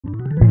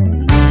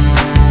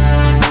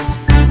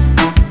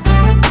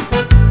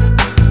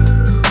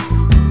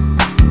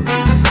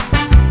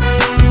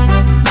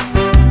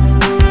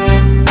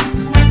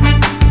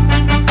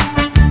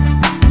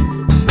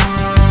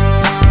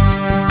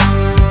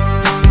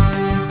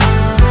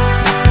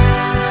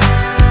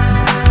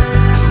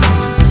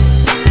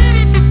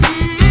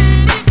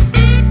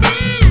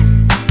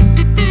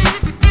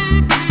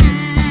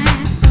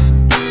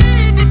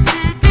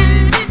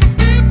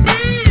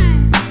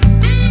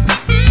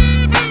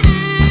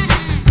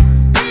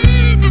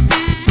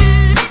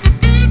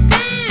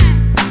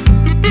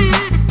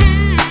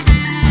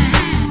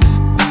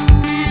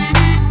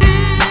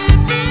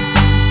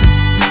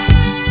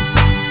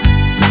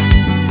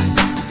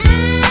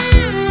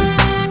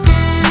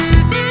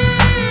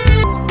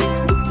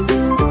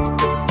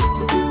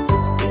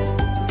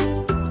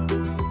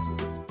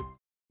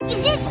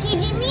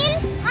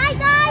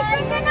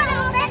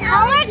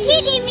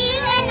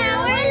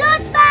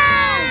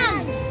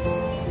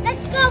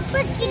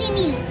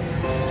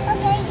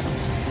Okay.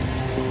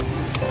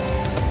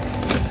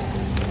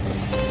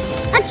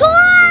 A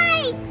toy!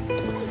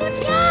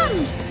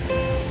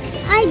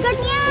 I got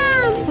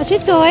yum! What's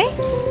your toy?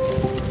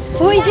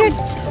 Who is your...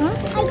 Huh?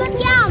 I got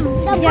yum!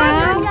 The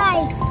burger guy!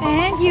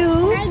 And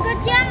you? I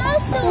got yum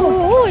also!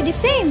 Oh, the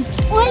same!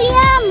 Oh,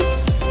 yum!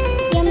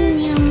 Yum,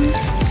 yum.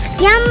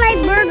 Yum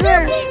like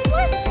burger!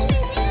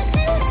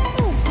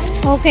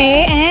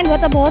 Okay, and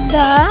what about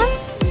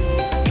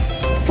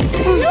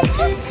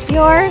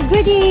your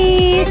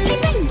goodies? There's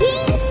even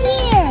games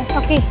here!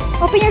 Okay,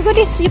 open your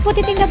goodies. You put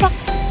it in the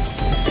box.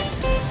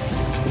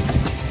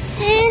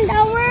 And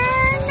our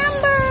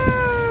number!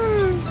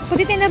 Put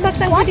it in the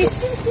box and What?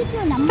 goodies. You still keep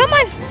your number? Come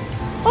on!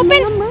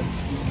 Open!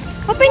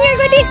 Open your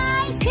goodies!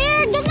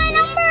 Here, get my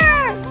number!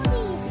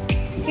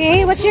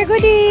 Okay, what's your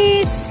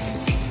goodies?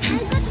 I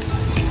got...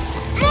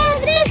 Oh,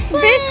 this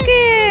one!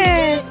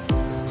 Biscuit!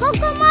 How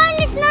come mine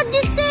is not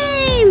the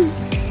same?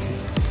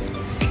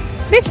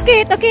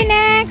 Biscuit! Okay,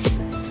 next!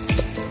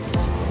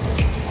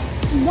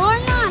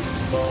 Walnut!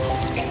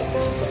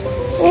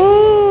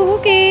 Oh,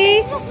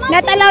 okay.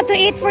 Not allowed to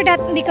eat for that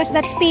because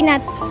that's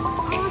peanut.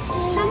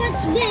 How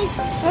about this?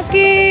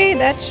 Okay,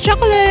 that's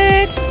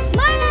chocolate.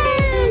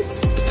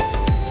 Balance!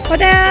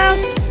 What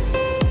else?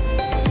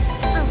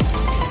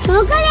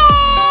 Chocolate!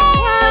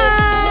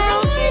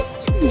 Wow!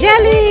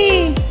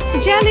 Jelly!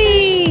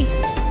 Jelly!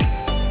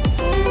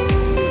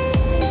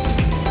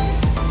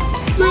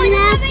 My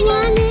last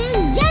one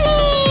is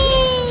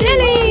jelly!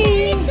 Jelly! I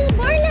need 2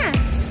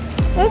 walnuts.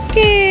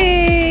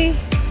 Okay.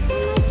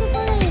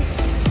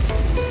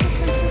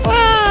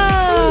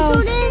 Wow!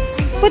 Do this.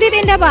 Put it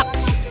in the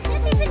box.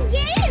 There's even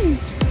games.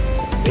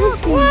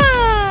 Look.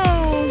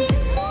 Wow!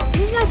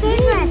 This is my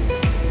favorite.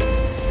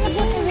 I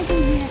got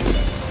everything here.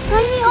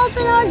 Can we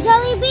open our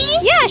jelly bean?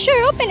 Yeah,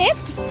 sure. Open it.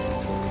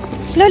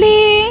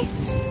 Slowly.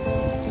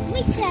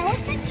 Wait, Sarah,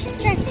 what's that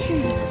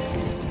structure?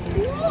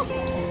 Look.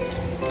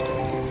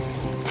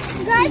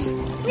 Guys,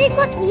 we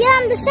got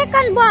yum, the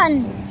second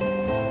one.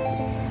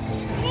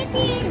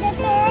 Kitty is the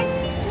third,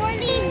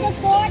 Morty is the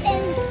fourth,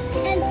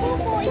 and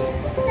Popo is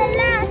the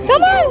last.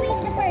 Come and on. Joey is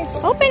the first.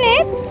 Open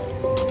it.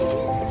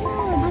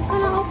 I'm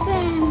gonna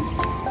open.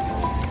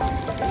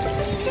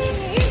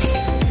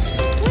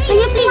 Can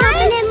you please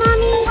open it,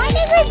 Mommy? Why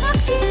did we box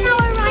it in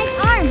our right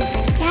arm?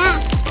 Yeah.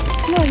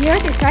 No,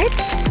 yours is right.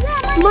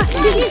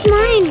 This is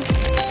mine.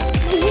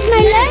 This is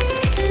my left.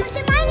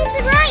 But mine is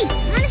the right.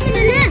 Mine is in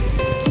the left.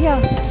 Yeah.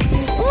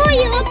 Oh,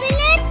 you open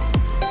it?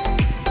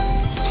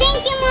 Thank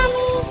you,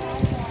 Mommy.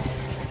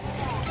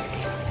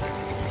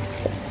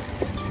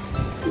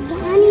 The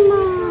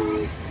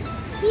animal.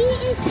 He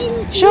is in...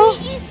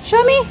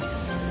 Show me.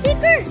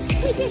 Stickers.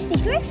 Wait, there's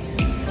stickers?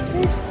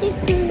 There's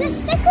stickers. There's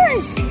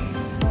stickers.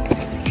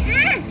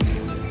 Ah!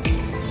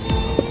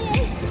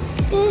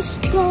 Let's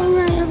go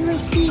right over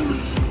here.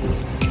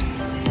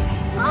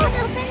 Oh,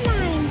 the open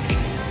line.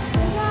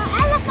 The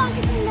elephant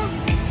is in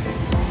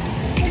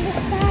the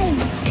side.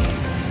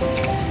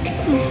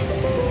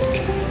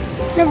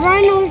 The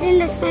rhino is in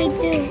the side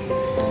too.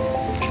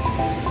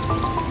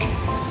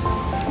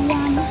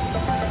 Yum.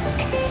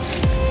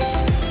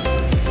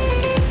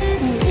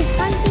 It's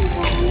hunting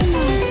for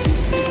animals.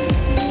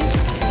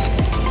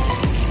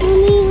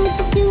 Mommy, what are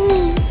you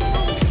doing?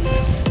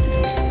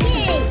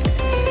 Yay!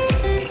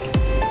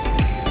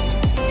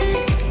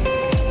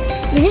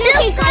 Look,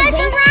 there's a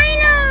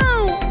rhino!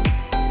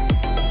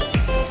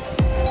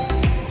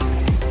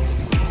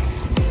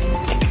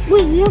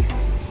 Wait, look.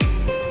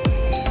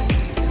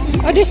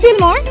 Are there still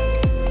more?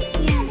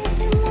 Yeah, there's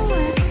still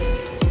more.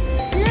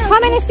 How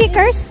many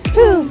stickers?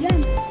 2.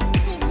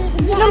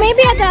 No,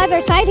 maybe at the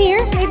other side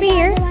here. Maybe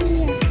here.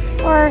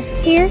 Or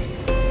here.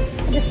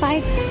 At the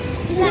side.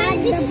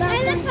 This is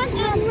elephant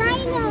and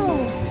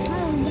rhino.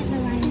 Oh, get the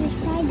rhino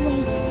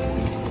sideways.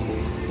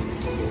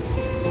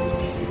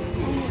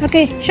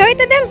 Okay, show it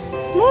to them.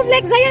 Move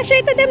like Zion. Show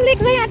it to them like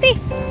Zion, ate.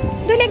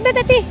 Do like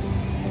that, ate.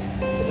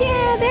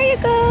 Yeah, there you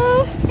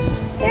go.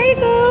 There you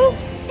go.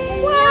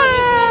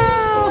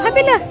 Wow.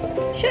 Habila.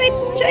 Show it.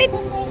 Show it.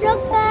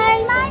 Look,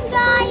 guys. Mine,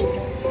 guys.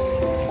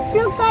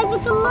 Look, guys, we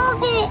can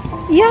move it.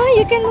 Yeah,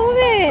 you can move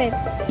it.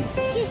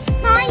 He's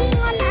spying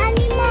on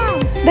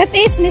animals. That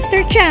is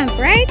Mr. Champ,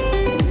 right?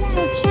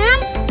 Mr.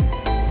 Champ?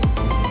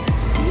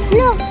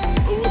 Look,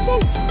 we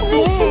can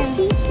spy some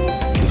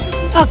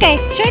people. Okay,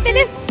 show it to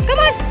them. Come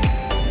on.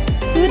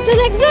 Do it to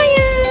like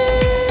Zion.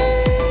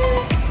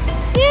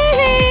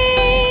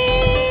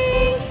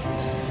 Yay.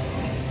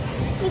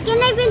 We can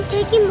even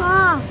take him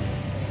off.